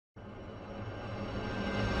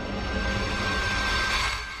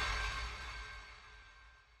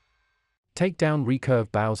Takedown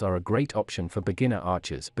recurve bows are a great option for beginner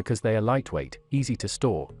archers because they are lightweight, easy to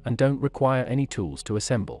store, and don't require any tools to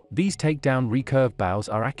assemble. These takedown recurve bows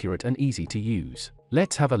are accurate and easy to use.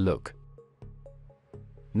 Let's have a look.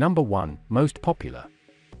 Number 1, most popular.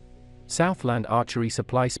 Southland Archery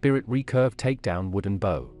Supply Spirit Recurve Takedown Wooden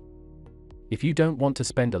Bow. If you don't want to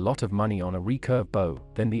spend a lot of money on a recurve bow,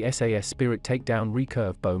 then the SAS Spirit Takedown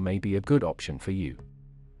Recurve Bow may be a good option for you.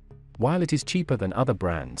 While it is cheaper than other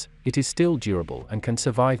brands, it is still durable and can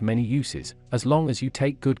survive many uses, as long as you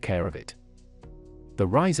take good care of it. The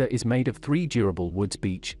riser is made of 3 durable woods: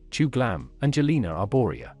 beech, chuglam, and Gelina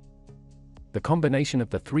arborea. The combination of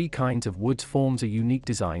the 3 kinds of woods forms a unique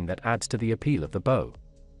design that adds to the appeal of the bow.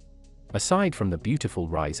 Aside from the beautiful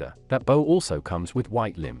riser, that bow also comes with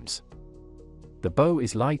white limbs. The bow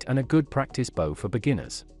is light and a good practice bow for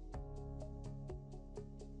beginners.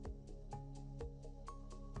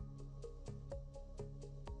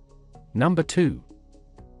 Number 2.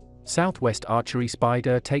 Southwest Archery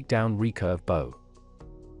Spyder Takedown Recurve Bow.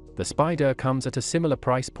 The Spyder comes at a similar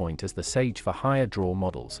price point as the Sage for higher draw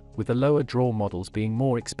models, with the lower draw models being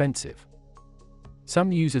more expensive.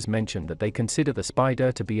 Some users mention that they consider the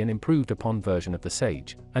Spyder to be an improved upon version of the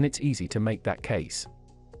Sage, and it's easy to make that case.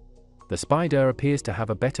 The Spyder appears to have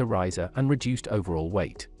a better riser and reduced overall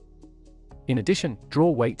weight. In addition, draw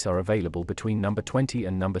weights are available between number 20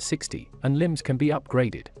 and number 60, and limbs can be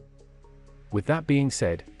upgraded. With that being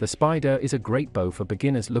said, the Spyder is a great bow for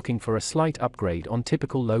beginners looking for a slight upgrade on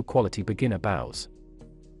typical low-quality beginner bows.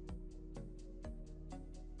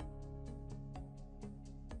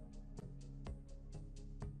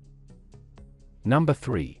 Number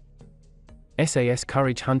 3. SAS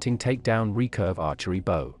Courage Hunting Takedown Recurve Archery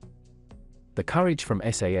Bow. The Courage from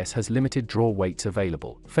SAS has limited draw weights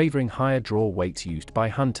available, favoring higher draw weights used by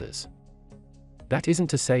hunters. That isn't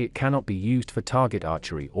to say it cannot be used for target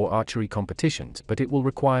archery or archery competitions, but it will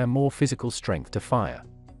require more physical strength to fire.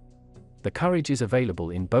 The Courage is available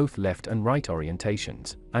in both left and right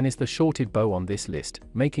orientations, and is the shorted bow on this list,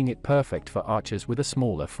 making it perfect for archers with a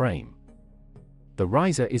smaller frame. The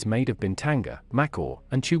riser is made of bintanga, macaw,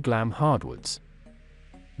 and chuglam hardwoods.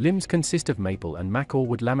 Limbs consist of maple and macaw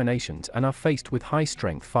wood laminations and are faced with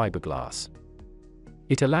high-strength fiberglass.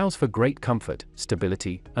 It allows for great comfort,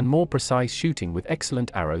 stability, and more precise shooting with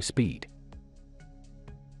excellent arrow speed.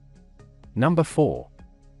 Number 4.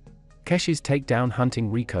 KESHES Takedown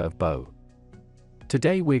Hunting Recurve Bow.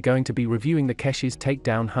 Today we're going to be reviewing the KESHES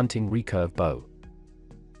Takedown Hunting Recurve Bow.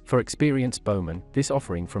 For experienced bowmen, this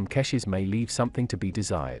offering from KESHES may leave something to be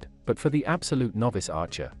desired, but for the absolute novice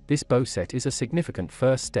archer, this bow set is a significant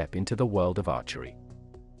first step into the world of archery.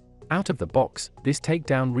 Out of the box, this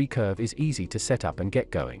takedown recurve is easy to set up and get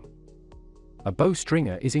going. A bow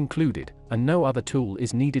stringer is included, and no other tool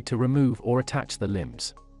is needed to remove or attach the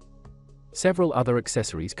limbs. Several other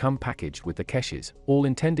accessories come packaged with the KESHES, all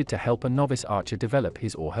intended to help a novice archer develop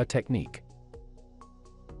his or her technique.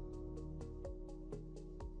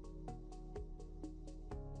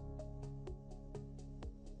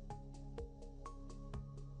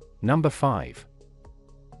 Number 5.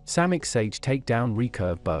 Samick Sage Takedown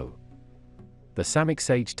Recurve Bow. The Samick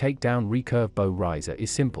Sage Takedown Recurve Bow riser is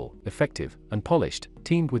simple, effective, and polished,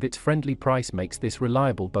 teamed with its friendly price makes this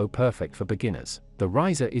reliable bow perfect for beginners. The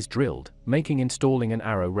riser is drilled, making installing an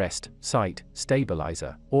arrow rest, sight,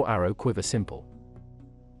 stabilizer, or arrow quiver simple.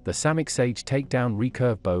 The Samick Sage Takedown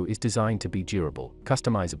Recurve Bow is designed to be durable,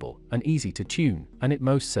 customizable, and easy to tune, and it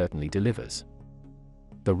most certainly delivers.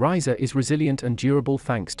 The riser is resilient and durable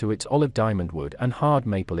thanks to its olive diamond wood and hard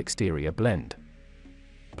maple exterior blend.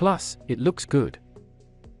 Plus, it looks good.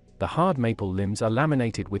 The hard maple limbs are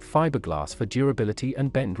laminated with fiberglass for durability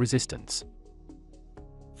and bend resistance.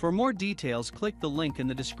 For more details, click the link in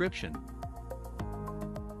the description.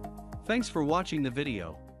 Thanks for watching the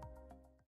video.